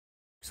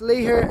folks,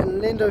 Lee here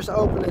in Linders,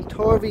 Opel in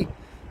Turvey.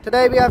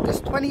 Today we have this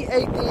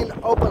 2018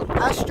 Opel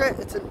Astra.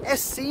 It's an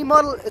SC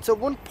model. It's a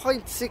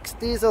 1.6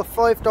 diesel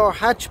 5-door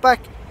hatchback.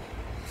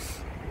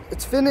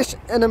 It's finished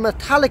in a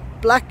metallic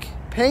black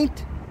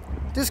paint.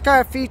 This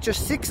car features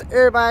 6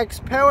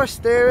 airbags, power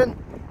steering,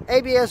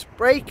 ABS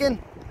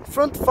braking,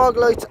 front fog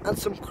lights and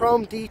some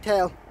chrome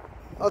detail.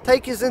 I'll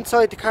take you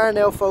inside the car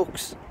now,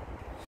 folks.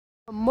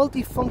 A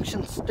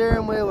multi-function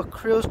steering wheel with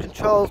cruise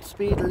control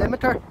speed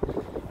limiter.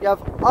 You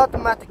have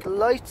automatic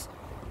lights.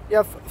 You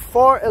have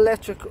 4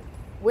 electric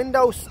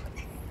windows.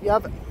 You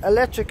have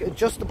electric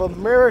adjustable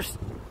mirrors.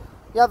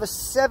 You have a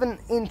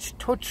 7-inch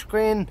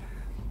touchscreen,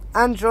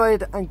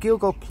 Android and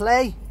Google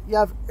Play. You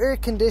have air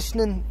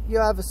conditioning. You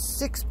have a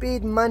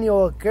 6-speed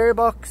manual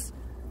gearbox,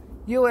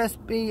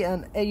 USB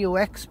and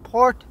AUX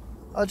port.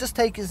 I'll just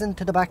take you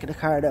into the back of the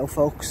car now,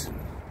 folks.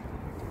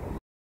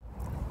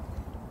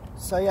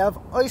 So you have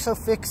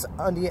ISOFIX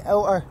on the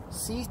outer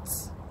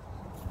seats.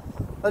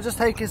 I'll just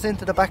take you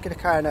into the back of the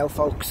car now,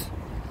 folks.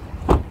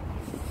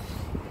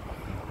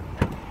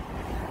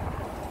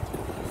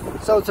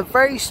 So it's a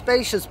very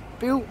spacious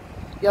boot.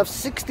 You have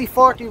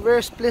 60/40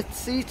 rear split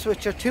seats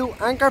with your 2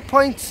 anchor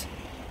points.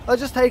 I'll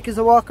just take you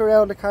a walk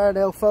around the car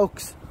now,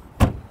 folks.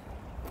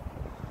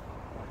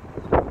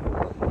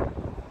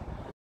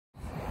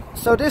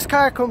 So this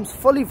car comes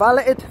fully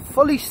valeted,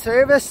 fully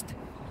serviced,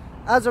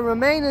 has a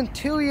remaining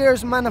 2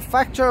 years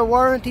manufacturer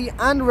warranty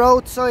and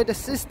roadside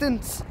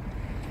assistance.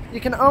 You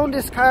can own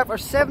this car for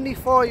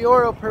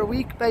 €74 per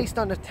week based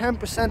on a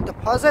 10%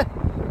 deposit.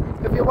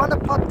 If you want to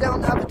pop down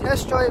and have a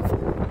test drive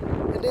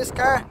in this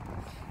car,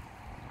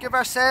 give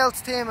our sales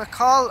team a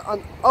call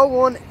on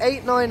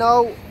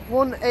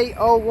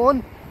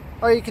 018901801,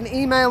 or you can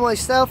email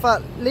myself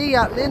at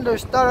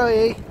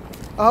lee@linders.ie.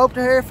 I hope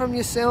to hear from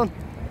you soon.